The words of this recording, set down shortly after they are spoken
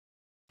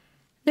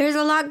There's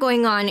a lot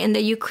going on in the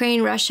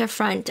Ukraine-Russia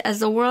front as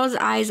the world's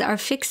eyes are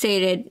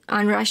fixated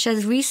on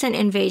Russia's recent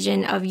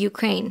invasion of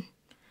Ukraine.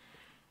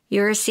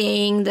 You're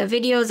seeing the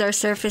videos are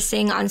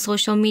surfacing on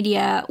social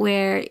media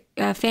where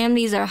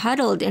families are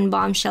huddled in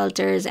bomb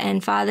shelters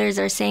and fathers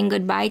are saying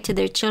goodbye to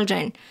their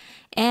children.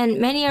 And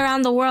many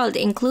around the world,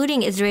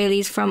 including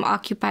Israelis from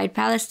occupied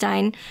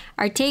Palestine,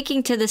 are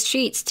taking to the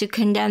streets to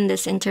condemn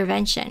this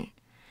intervention.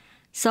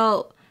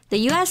 So,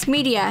 the U.S.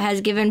 media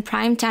has given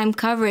primetime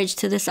coverage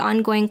to this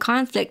ongoing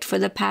conflict for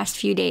the past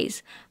few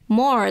days,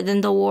 more than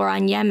the war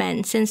on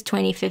Yemen since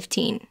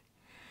 2015.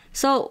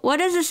 So, what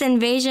does this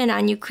invasion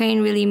on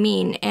Ukraine really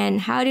mean, and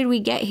how did we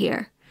get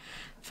here?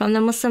 From the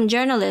Muslim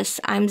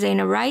Journalist, I'm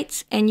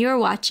ZainabRights, and you're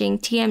watching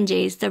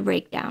TMJ's The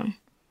Breakdown.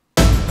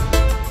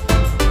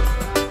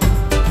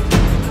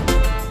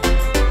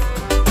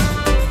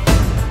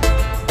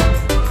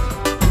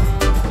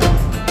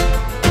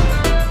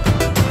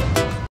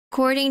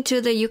 According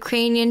to the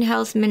Ukrainian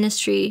Health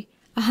Ministry,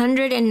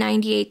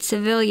 198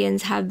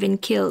 civilians have been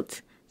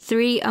killed.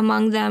 3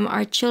 among them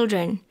are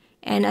children,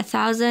 and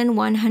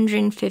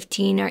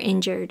 1,115 are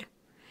injured.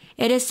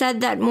 It is said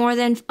that more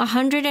than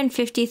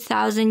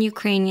 150,000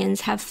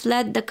 Ukrainians have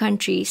fled the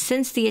country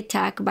since the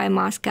attack by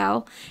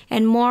Moscow,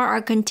 and more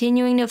are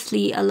continuing to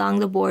flee along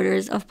the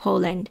borders of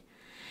Poland.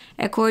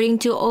 According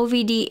to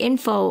OVD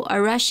Info, a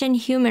Russian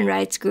human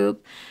rights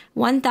group,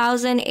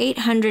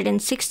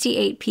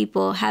 1,868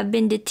 people have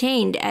been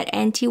detained at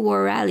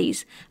anti-war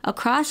rallies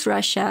across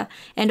Russia,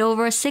 and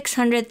over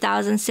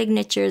 600,000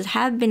 signatures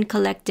have been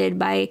collected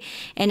by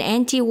an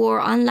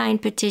anti-war online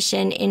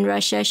petition in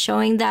Russia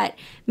showing that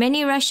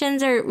many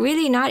Russians are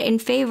really not in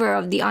favor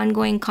of the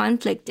ongoing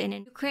conflict in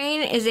it.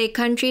 Ukraine is a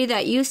country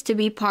that used to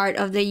be part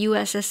of the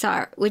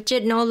USSR, which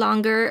it no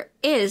longer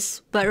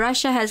is, but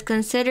Russia has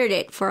considered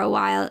it for a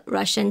while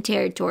Russian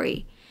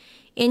territory.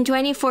 In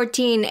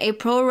 2014, a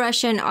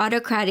pro-Russian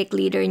autocratic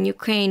leader in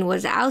Ukraine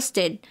was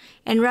ousted,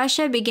 and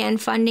Russia began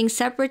funding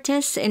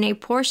separatists in a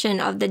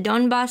portion of the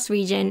Donbas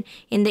region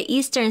in the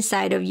eastern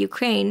side of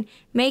Ukraine,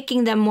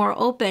 making them more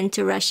open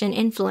to Russian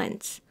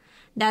influence.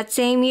 That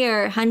same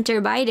year,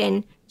 Hunter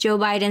Biden, Joe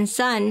Biden's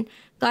son,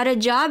 got a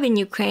job in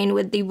Ukraine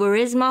with the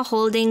Burisma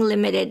Holding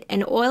Limited,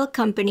 an oil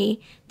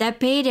company that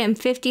paid him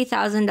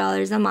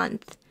 $50,000 a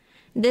month.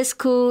 This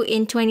coup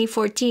in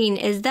 2014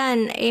 is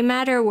then a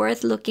matter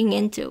worth looking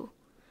into.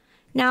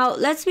 Now,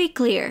 let's be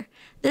clear.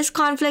 This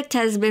conflict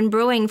has been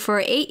brewing for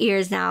 8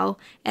 years now,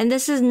 and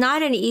this is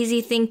not an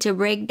easy thing to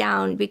break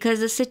down because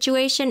the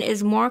situation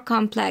is more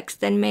complex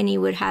than many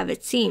would have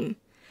it seem.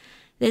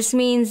 This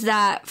means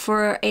that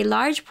for a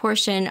large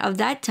portion of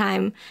that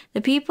time,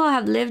 the people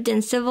have lived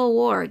in civil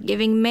war,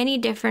 giving many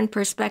different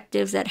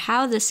perspectives at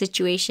how the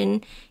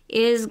situation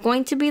is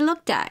going to be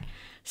looked at.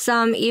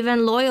 Some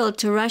even loyal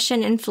to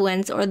Russian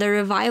influence or the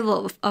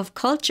revival of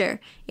culture,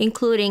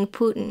 including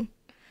Putin.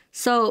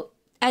 So,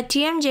 at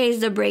TMJ's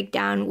The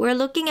Breakdown, we're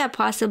looking at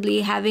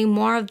possibly having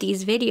more of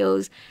these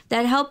videos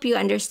that help you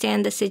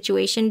understand the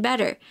situation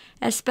better,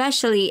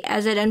 especially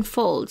as it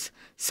unfolds.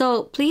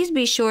 So please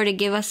be sure to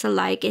give us a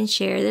like and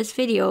share this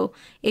video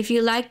if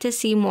you like to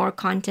see more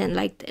content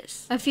like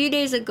this. A few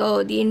days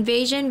ago, the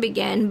invasion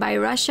began by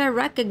Russia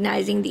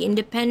recognizing the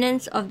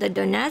independence of the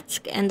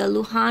Donetsk and the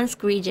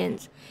Luhansk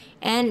regions,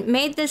 and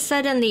made this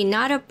suddenly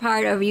not a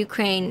part of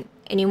Ukraine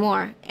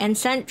anymore, and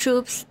sent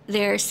troops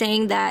there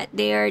saying that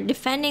they are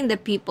defending the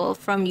people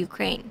from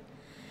Ukraine.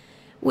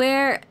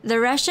 Where the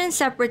Russian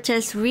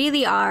separatists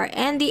really are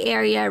and the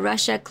area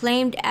Russia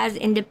claimed as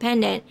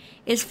independent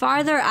is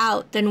farther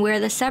out than where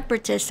the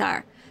separatists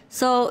are,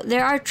 so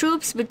there are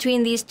troops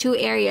between these two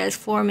areas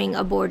forming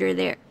a border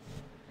there.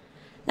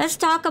 Let's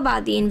talk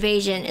about the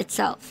invasion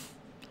itself.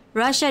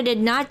 Russia did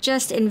not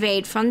just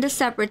invade from the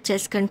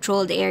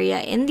separatist-controlled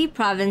area in the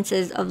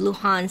provinces of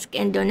Luhansk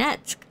and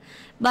Donetsk,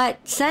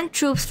 but sent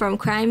troops from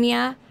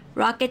Crimea,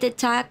 rocket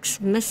attacks,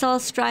 missile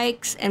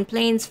strikes, and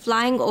planes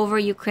flying over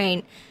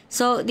Ukraine,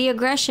 so the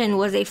aggression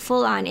was a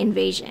full-on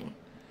invasion.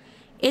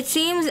 It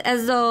seems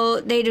as though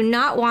they do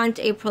not want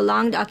a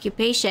prolonged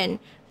occupation,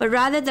 but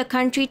rather the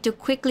country to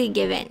quickly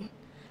give in.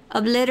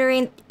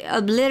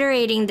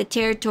 Obliterating the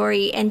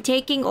territory and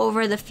taking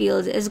over the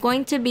fields is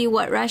going to be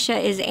what Russia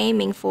is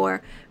aiming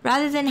for,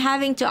 rather than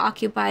having to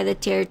occupy the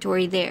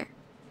territory there.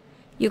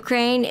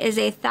 Ukraine is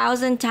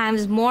 1,000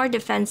 times more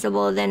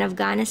defensible than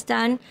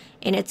Afghanistan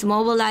in its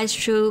mobilized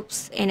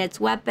troops, in its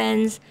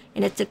weapons,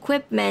 in its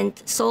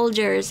equipment,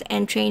 soldiers,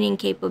 and training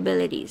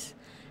capabilities.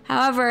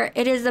 However,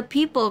 it is the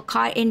people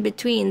caught in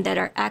between that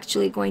are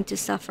actually going to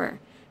suffer,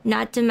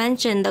 not to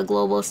mention the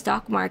global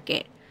stock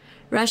market.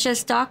 Russia's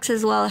stocks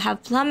as well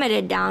have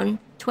plummeted down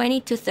 20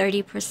 to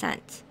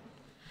 30%.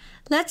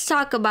 Let's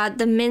talk about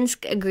the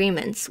Minsk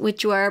agreements,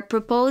 which were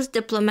proposed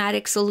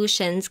diplomatic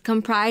solutions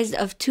comprised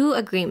of 2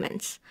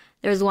 agreements.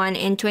 There's one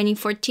in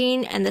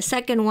 2014 and the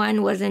second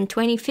one was in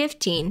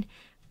 2015,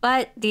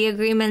 but the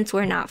agreements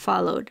were not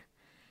followed.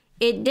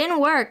 It didn't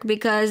work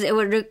because it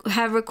would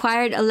have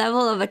required a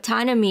level of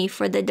autonomy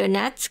for the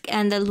Donetsk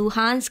and the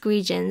Luhansk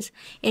regions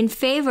in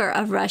favor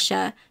of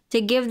Russia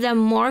to give them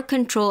more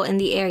control in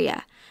the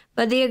area.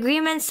 But the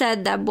agreement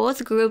said that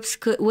both groups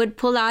would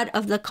pull out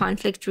of the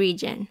conflict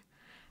region.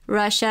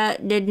 Russia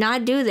did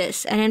not do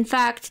this, and in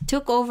fact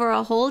took over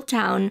a whole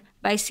town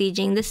by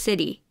sieging the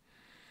city.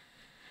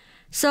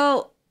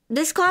 So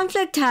this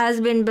conflict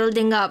has been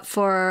building up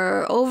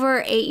for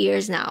over 8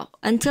 years now,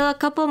 until a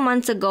couple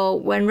months ago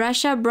when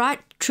Russia brought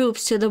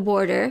troops to the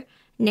border,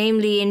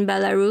 namely in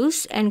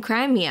Belarus and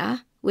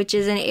Crimea, which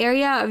is an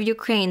area of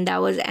Ukraine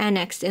that was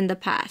annexed in the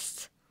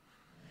past.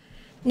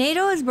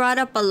 NATO is brought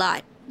up a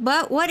lot,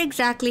 but what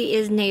exactly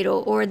is NATO,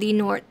 or the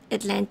North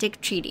Atlantic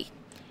Treaty?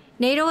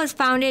 NATO was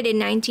founded in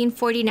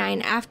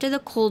 1949 after the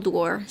Cold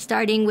War,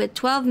 starting with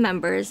 12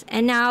 members,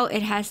 and now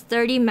it has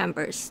 30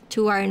 members,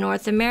 2 are in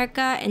North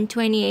America and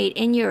 28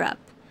 in Europe.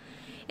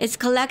 Its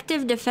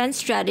collective defense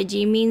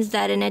strategy means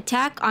that an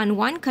attack on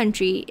one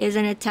country is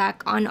an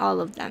attack on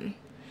all of them.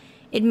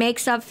 It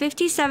makes up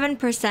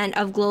 57%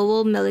 of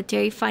global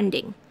military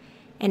funding,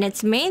 and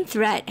its main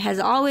threat has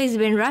always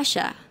been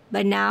Russia,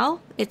 but now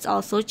it's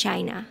also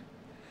China.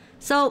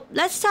 So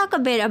let's talk a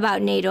bit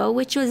about NATO,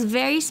 which was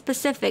very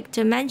specific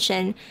to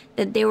mention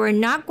that they were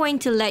not going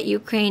to let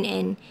Ukraine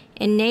in,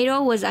 and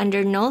NATO was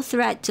under no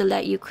threat to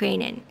let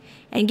Ukraine in,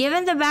 and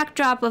given the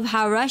backdrop of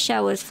how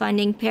Russia was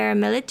funding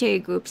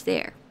paramilitary groups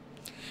there.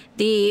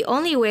 The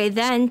only way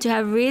then to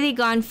have really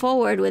gone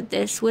forward with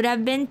this would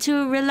have been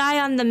to rely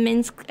on the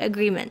Minsk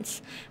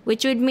agreements,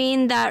 which would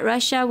mean that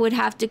Russia would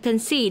have to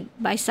concede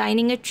by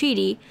signing a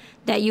treaty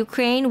that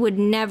Ukraine would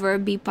never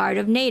be part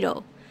of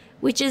NATO,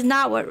 which is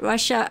not what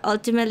Russia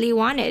ultimately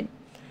wanted.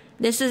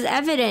 This is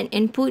evident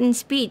in Putin's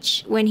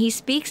speech when he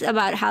speaks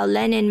about how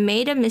Lenin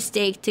made a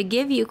mistake to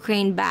give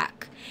Ukraine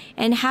back,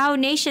 and how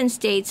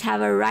nation-states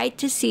have a right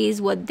to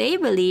seize what they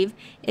believe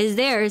is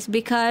theirs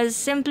because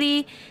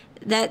simply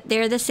that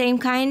they're the same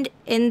kind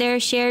in their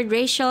shared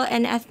racial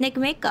and ethnic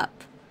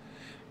makeup.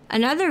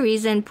 Another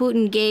reason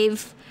Putin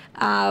gave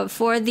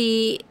for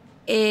the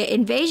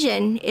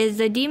invasion is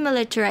the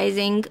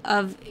demilitarizing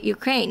of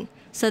Ukraine,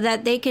 so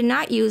that they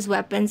cannot use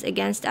weapons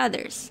against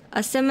others.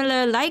 A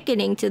similar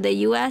likening to the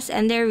US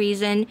and their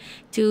reason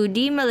to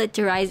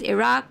demilitarize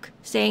Iraq,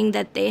 saying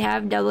that they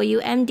have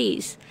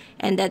WMDs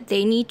and that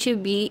they need to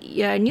be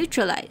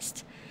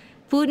neutralized.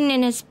 Putin,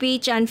 in his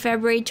speech on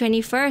February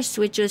 21st,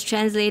 which was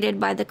translated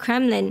by the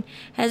Kremlin,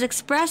 has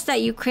expressed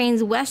that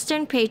Ukraine's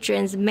Western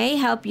patrons may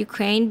help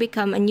Ukraine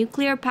become a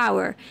nuclear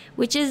power,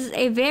 which is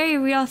a very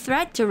real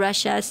threat to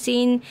Russia,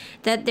 seeing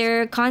that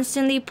they're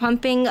constantly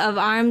pumping of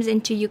arms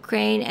into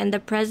Ukraine and the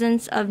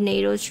presence of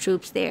NATO's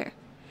troops there.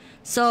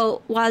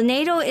 So, while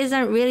NATO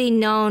isn't really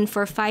known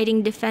for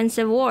fighting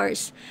defensive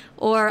wars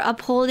or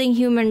upholding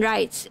human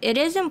rights, it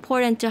is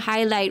important to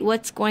highlight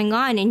what's going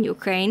on in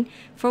Ukraine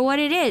for what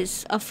it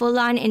is, a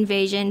full-on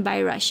invasion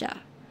by Russia.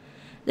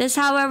 This,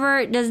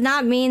 however, does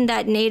not mean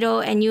that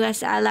NATO and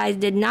US allies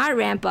did not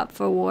ramp up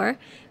for war,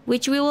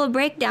 which we will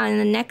break down in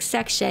the next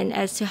section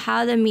as to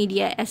how the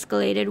media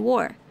escalated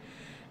war.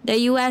 The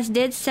US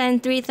did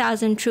send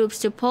 3,000 troops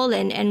to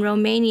Poland and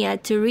Romania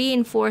to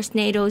reinforce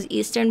NATO's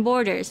eastern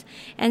borders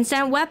and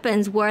sent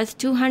weapons worth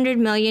 $200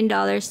 million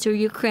to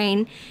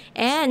Ukraine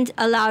and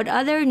allowed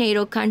other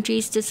NATO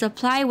countries to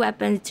supply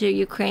weapons to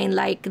Ukraine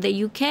like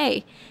the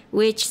UK,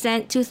 which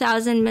sent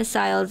 2,000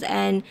 missiles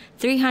and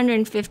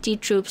 350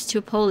 troops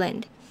to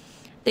Poland.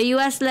 The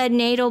US-led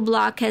NATO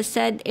bloc has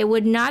said it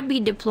would not be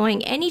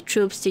deploying any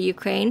troops to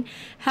Ukraine.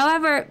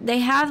 However, they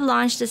have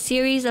launched a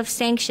series of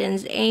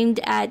sanctions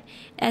aimed at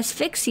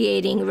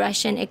asphyxiating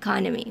Russian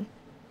economy.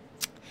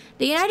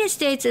 The United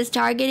States is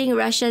targeting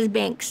Russia's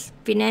banks,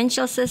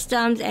 financial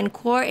systems, and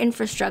core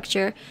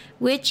infrastructure,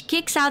 which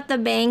kicks out the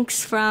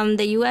banks from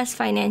the US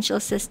financial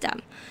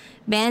system,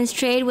 bans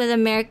trade with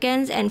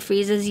Americans, and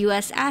freezes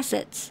US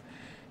assets.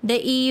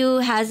 The EU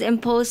has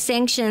imposed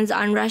sanctions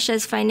on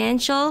Russia's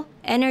financial,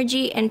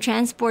 energy, and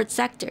transport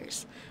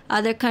sectors.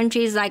 Other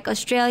countries like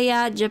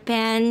Australia,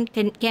 Japan,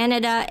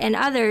 Canada, and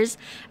others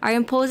are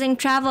imposing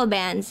travel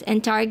bans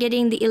and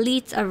targeting the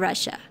elites of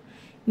Russia.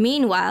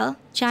 Meanwhile,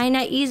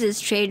 China eases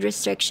trade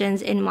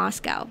restrictions in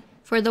Moscow.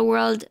 For the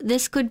world,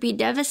 this could be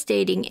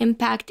devastating,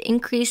 impact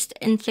increased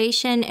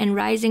inflation and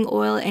rising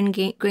oil and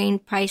grain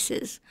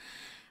prices.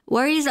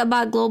 Worries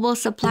about global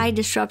supply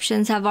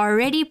disruptions have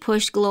already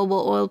pushed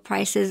global oil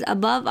prices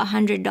above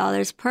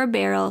 $100 per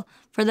barrel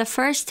for the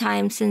first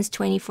time since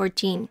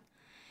 2014.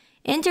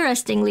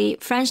 Interestingly,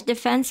 French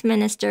Defense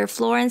Minister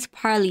Florence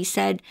Parly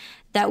said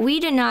that we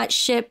do not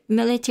ship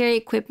military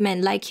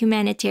equipment like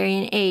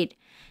humanitarian aid.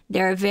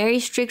 There are very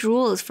strict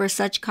rules for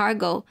such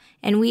cargo,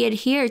 and we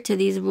adhere to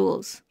these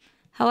rules.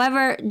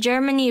 However,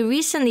 Germany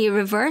recently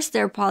reversed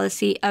their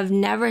policy of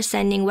never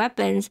sending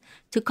weapons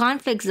to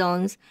conflict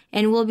zones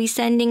and will be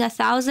sending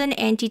 1,000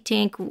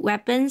 anti-tank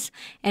weapons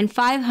and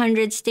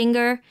 500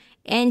 Stinger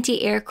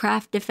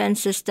anti-aircraft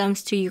defense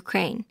systems to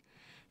Ukraine.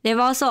 They've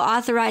also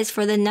authorized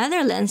for the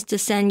Netherlands to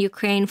send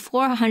Ukraine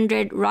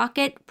 400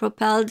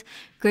 rocket-propelled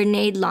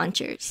grenade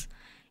launchers.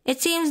 It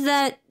seems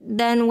that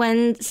then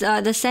when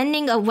the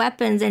sending of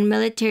weapons and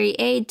military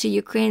aid to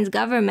Ukraine's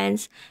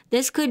governments,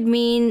 this could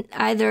mean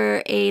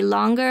either a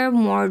longer,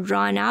 more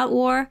drawn-out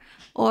war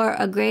or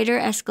a greater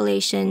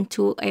escalation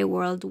to a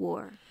world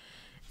war.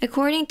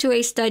 According to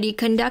a study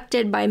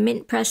conducted by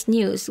Mint Press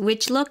News,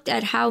 which looked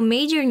at how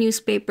major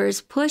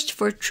newspapers pushed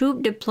for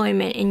troop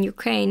deployment in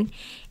Ukraine,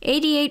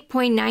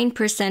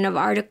 88.9% of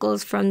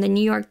articles from the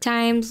New York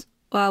Times,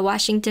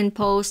 Washington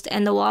Post,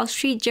 and the Wall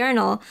Street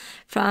Journal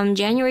from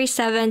January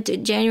 7th to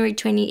January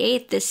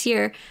 28th this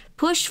year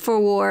pushed for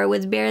war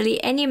with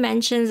barely any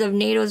mentions of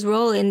NATO's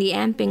role in the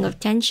amping of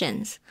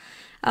tensions.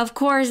 Of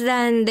course,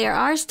 then, there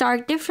are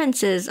stark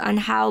differences on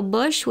how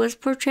Bush was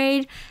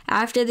portrayed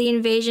after the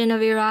invasion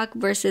of Iraq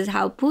versus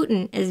how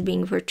Putin is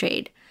being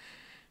portrayed.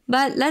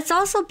 But let's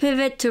also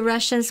pivot to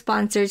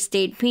Russian-sponsored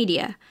state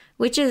media,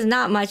 which is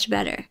not much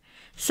better.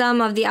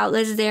 Some of the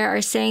outlets there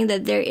are saying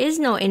that there is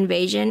no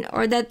invasion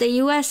or that the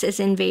U.S. is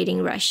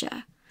invading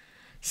Russia.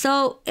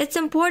 So it's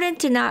important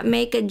to not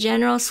make a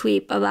general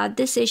sweep about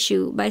this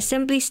issue by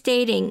simply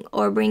stating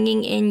or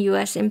bringing in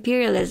U.S.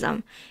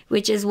 imperialism,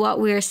 which is what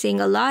we are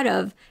seeing a lot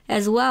of,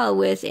 as well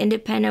with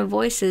independent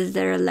voices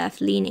that are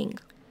left-leaning.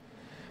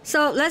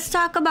 So let's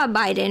talk about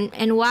Biden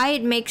and why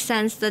it makes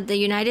sense that the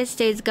United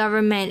States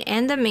government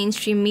and the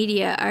mainstream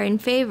media are in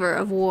favor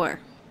of war.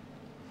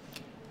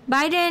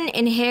 Biden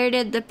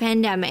inherited the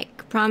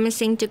pandemic,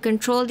 promising to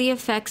control the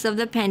effects of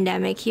the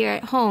pandemic here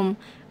at home,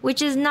 which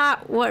is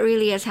not what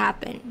really has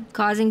happened,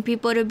 causing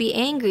people to be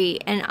angry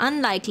and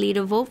unlikely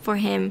to vote for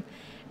him,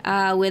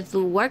 with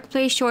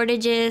workplace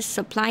shortages,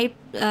 supply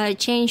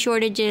chain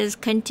shortages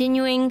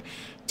continuing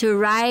to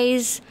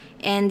rise,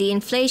 and the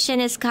inflation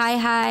is sky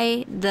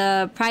high,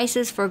 the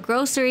prices for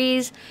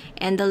groceries,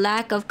 and the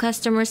lack of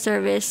customer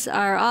service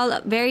are all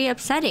very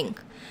upsetting.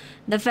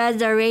 The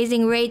feds are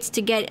raising rates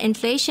to get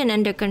inflation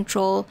under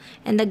control,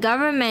 and the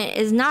government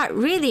is not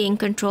really in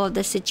control of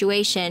the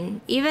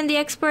situation. Even the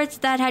experts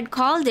that had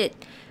called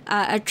it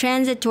a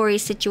transitory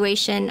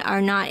situation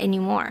are not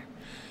anymore.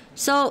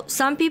 So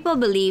some people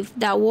believe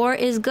that war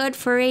is good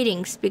for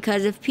ratings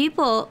because if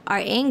people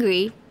are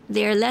angry,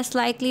 they're less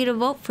likely to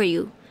vote for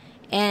you.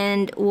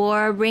 And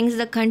war brings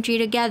the country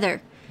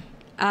together.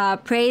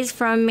 Praise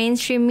from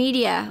mainstream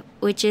media,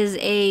 which is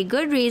a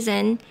good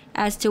reason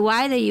as to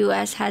why the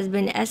U.S. has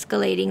been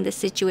escalating the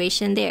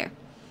situation there.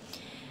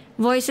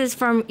 Voices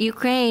from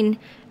Ukraine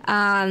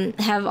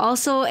have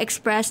also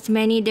expressed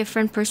many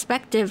different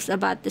perspectives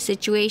about the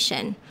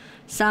situation.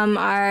 Some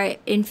are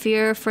in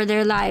fear for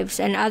their lives,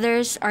 and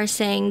others are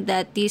saying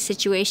that the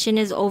situation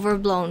is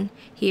overblown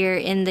here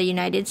in the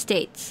United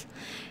States.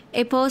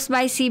 A post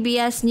by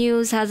CBS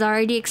News has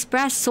already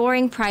expressed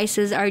soaring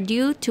prices are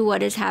due to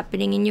what is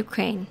happening in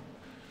Ukraine.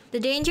 The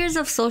dangers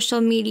of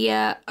social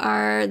media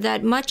are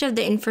that much of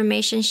the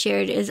information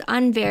shared is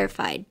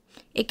unverified.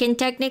 It can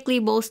technically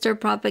bolster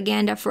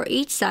propaganda for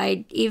each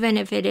side, even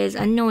if it is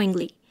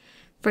unknowingly.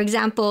 For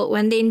example,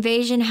 when the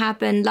invasion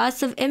happened,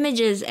 lots of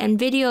images and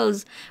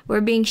videos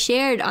were being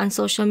shared on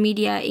social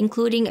media,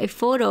 including a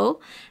photo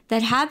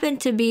that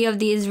happened to be of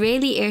the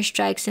Israeli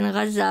airstrikes in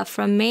Gaza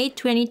from May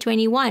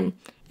 2021,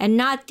 and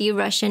not the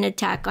Russian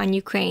attack on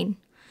Ukraine.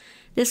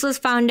 This was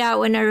found out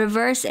when a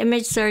reverse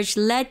image search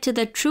led to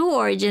the true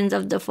origins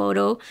of the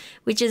photo,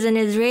 which is an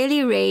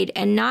Israeli raid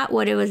and not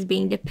what it was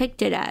being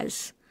depicted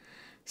as.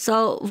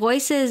 So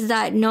voices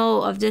that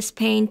know of this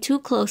pain too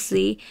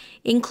closely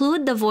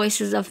include the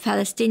voices of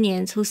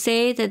Palestinians who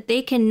say that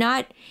they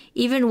cannot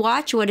even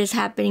watch what is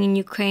happening in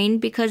Ukraine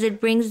because it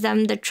brings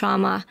them the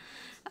trauma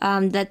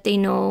that they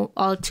know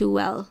all too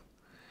well.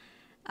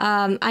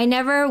 I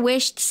never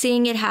wished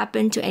seeing it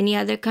happen to any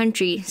other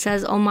country,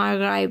 says Omar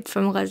Ghaib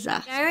from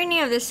Gaza. The irony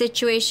of the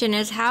situation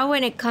is how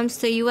when it comes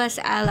to U.S.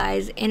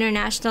 allies,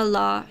 international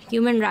law,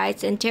 human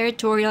rights, and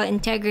territorial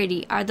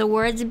integrity are the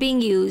words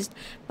being used,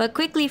 but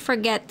quickly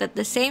forget that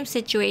the same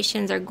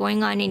situations are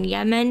going on in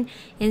Yemen,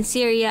 in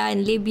Syria,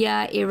 in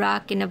Libya,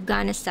 Iraq, and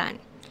Afghanistan.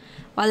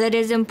 While it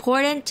is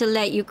important to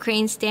let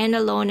Ukraine stand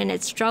alone in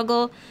its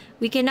struggle,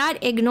 we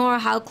cannot ignore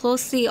how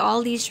closely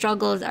all these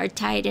struggles are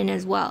tied in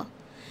as well.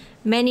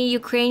 Many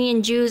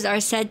Ukrainian Jews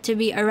are said to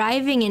be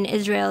arriving in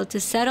Israel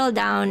to settle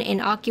down in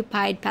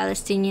occupied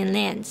Palestinian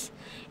lands.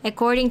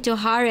 According to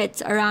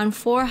Haaretz, around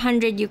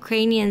 400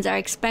 Ukrainians are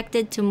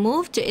expected to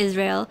move to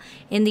Israel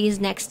in these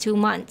next 2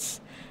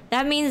 months.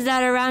 That means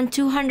that around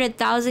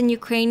 200,000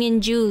 Ukrainian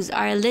Jews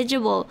are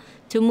eligible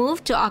to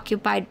move to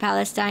occupied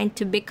Palestine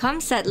to become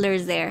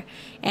settlers there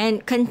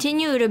and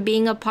continue to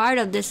being a part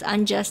of this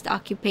unjust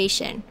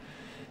occupation.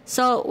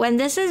 So when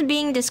this is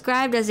being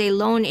described as a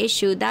lone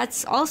issue,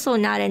 that's also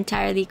not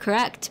entirely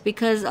correct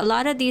because a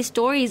lot of these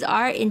stories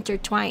are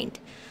intertwined.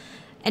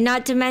 And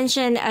not to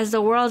mention, as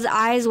the world's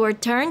eyes were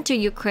turned to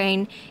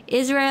Ukraine,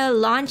 Israel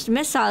launched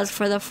missiles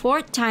for the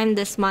 4th time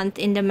this month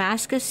in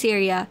Damascus,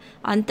 Syria,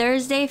 on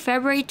Thursday,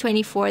 February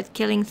 24th,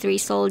 killing 3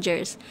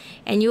 soldiers.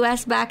 And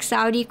US-backed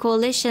Saudi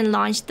coalition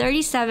launched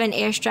 37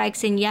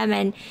 airstrikes in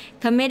Yemen,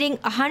 committing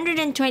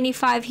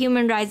 125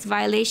 human rights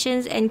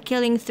violations and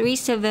killing 3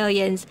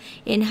 civilians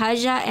in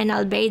Hajjah and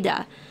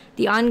Al-Baida.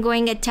 The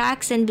ongoing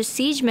attacks and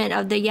besiegement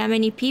of the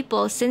Yemeni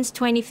people since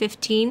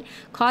 2015,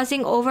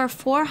 causing over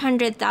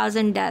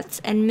 400,000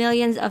 deaths and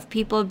millions of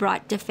people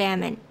brought to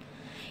famine.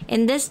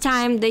 In this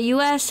time, the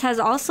U.S. has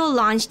also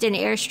launched an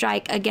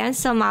airstrike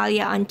against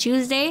Somalia on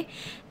Tuesday.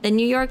 The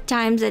New York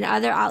Times and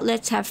other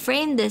outlets have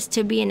framed this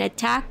to be an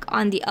attack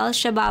on the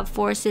Al-Shabaab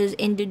forces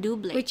in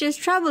Duduble, which is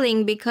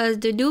troubling because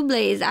Duduble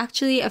is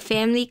actually a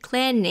family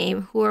clan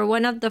name who were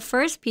one of the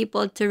first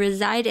people to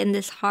reside in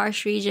this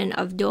harsh region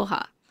of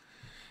Doha.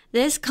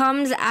 This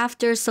comes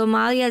after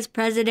Somalia's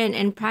president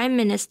and prime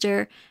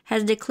minister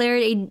has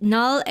declared a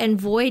null and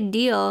void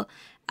deal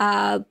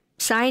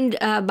signed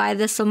by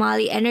the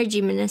Somali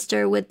energy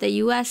minister with the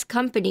U.S.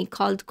 company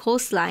called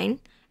Coastline,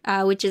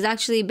 which is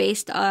actually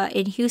based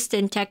in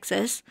Houston,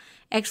 Texas,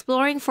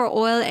 exploring for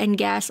oil and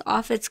gas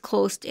off its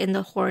coast in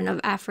the Horn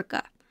of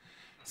Africa.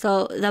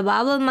 So the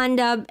Bab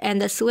el-Mandab and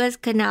the Suez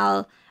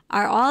Canal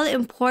are all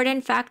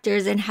important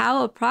factors in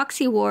how a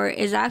proxy war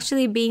is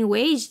actually being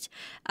waged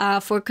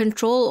for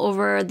control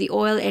over the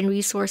oil and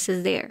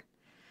resources there.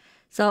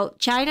 So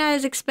China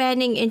is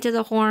expanding into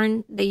the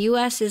Horn. The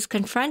U.S. is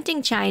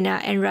confronting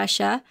China and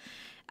Russia.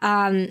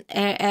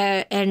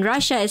 And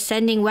Russia is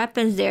sending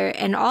weapons there.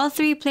 And all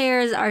three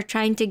players are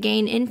trying to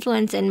gain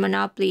influence and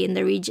monopoly in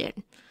the region.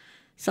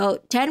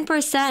 So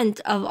 10%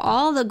 of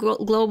all the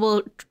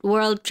global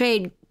world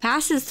trade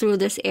passes through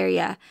this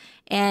area.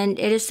 And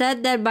it is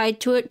said that by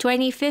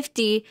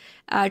 2050,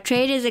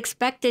 trade is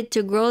expected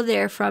to grow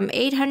there from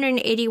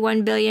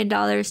 $881 billion to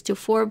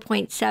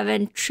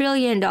 $4.7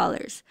 trillion.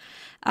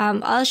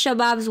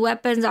 Al-Shabaab's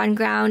weapons on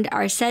ground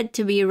are said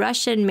to be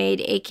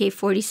Russian-made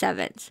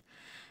AK-47s.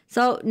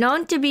 So,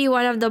 known to be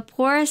one of the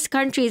poorest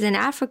countries in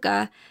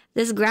Africa,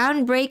 this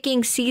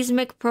groundbreaking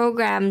seismic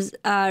programs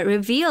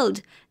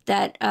revealed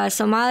that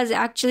Somalia is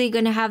actually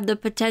going to have the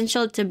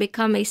potential to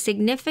become a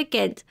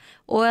significant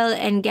oil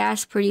and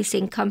gas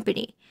producing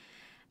company.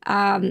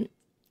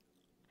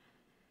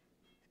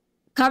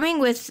 Coming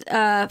with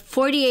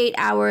 48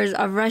 hours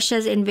of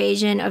Russia's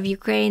invasion of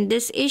Ukraine,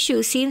 this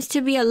issue seems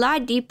to be a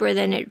lot deeper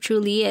than it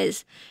truly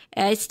is.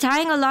 It's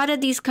tying a lot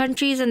of these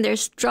countries and their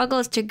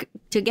struggles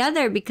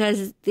together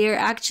because they're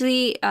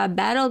actually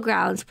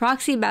battlegrounds,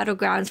 proxy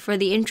battlegrounds for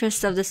the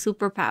interests of the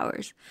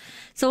superpowers.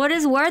 So what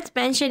is worth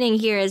mentioning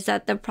here is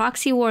that the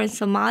proxy war in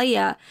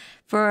Somalia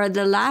for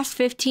the last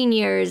 15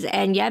 years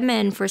and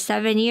Yemen for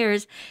 7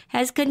 years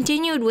has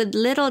continued with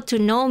little to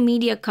no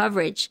media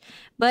coverage.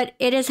 But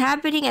it is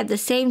happening at the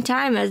same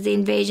time as the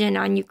invasion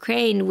on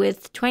Ukraine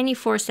with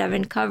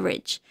 24/7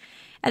 coverage.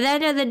 At the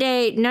end of the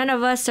day, none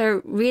of us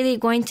are really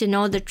going to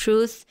know the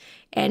truth,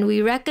 and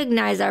we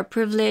recognize our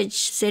privilege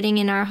sitting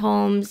in our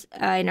homes,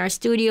 in our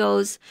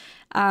studios,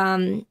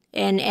 and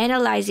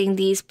analyzing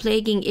these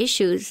plaguing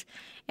issues.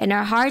 And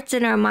our hearts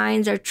and our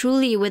minds are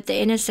truly with the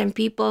innocent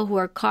people who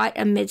are caught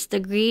amidst the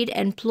greed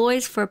and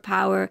ploys for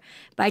power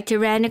by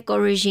tyrannical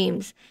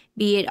regimes,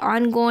 be it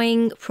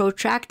ongoing,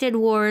 protracted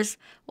wars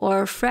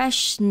or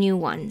fresh new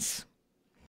ones.